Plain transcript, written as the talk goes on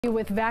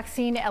With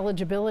vaccine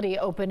eligibility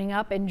opening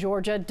up in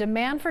Georgia,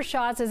 demand for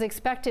shots is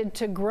expected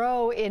to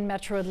grow in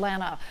Metro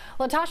Atlanta.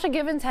 Latasha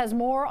Givens has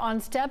more on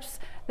steps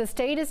the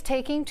state is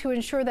taking to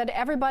ensure that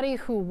everybody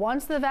who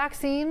wants the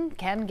vaccine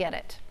can get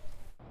it.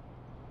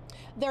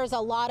 There's a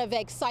lot of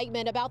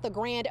excitement about the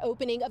grand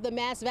opening of the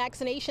mass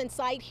vaccination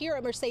site here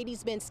at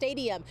Mercedes-Benz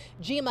Stadium.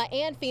 GEMA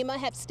and FEMA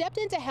have stepped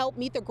in to help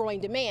meet the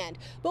growing demand.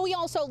 But we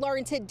also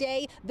learned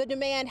today the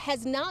demand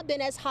has not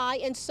been as high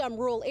in some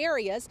rural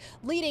areas,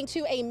 leading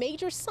to a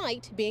major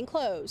site being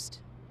closed.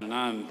 And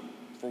I'm,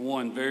 for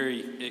one,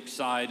 very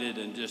excited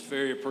and just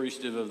very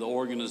appreciative of the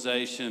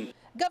organization.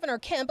 Governor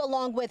Kemp,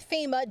 along with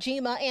FEMA,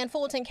 GEMA, and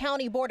Fulton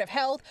County Board of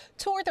Health,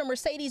 toured the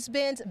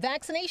Mercedes-Benz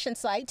vaccination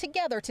site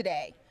together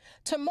today.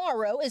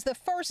 Tomorrow is the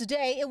first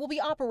day it will be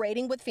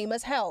operating with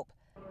FEMA's help.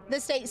 The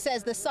state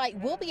says the site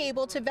will be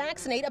able to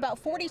vaccinate about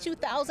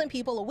 42,000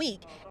 people a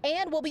week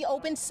and will be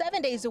open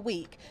 7 days a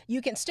week.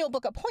 You can still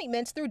book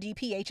appointments through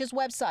DPH's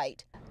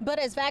website. But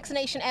as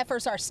vaccination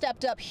efforts are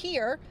stepped up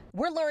here,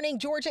 we're learning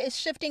Georgia is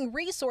shifting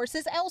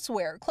resources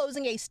elsewhere,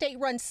 closing a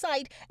state-run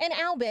site in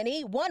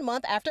Albany 1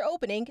 month after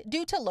opening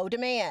due to low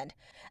demand.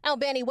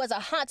 Albany was a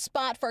hot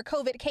spot for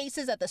COVID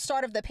cases at the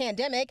start of the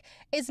pandemic,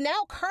 is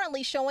now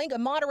currently showing a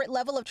moderate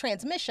level of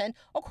transmission,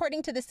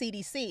 according to the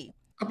CDC.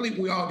 I believe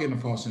we're all getting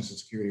a false sense of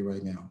security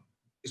right now.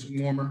 It's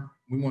warmer.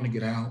 We want to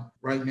get out.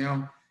 Right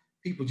now,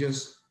 people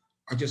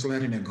are just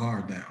letting their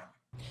guard down.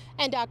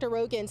 And Dr.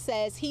 Rogan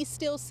says he's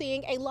still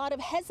seeing a lot of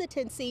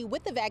hesitancy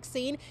with the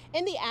vaccine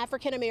in the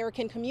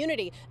African-American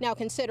community. Now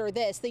consider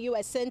this, the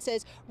U.S.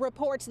 Census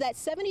reports that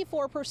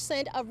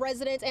 74% of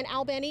residents in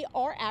Albany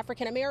are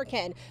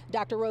African-American.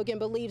 Dr. Rogan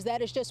believes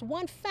that is just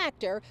one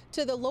factor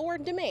to the lower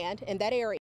demand in that area.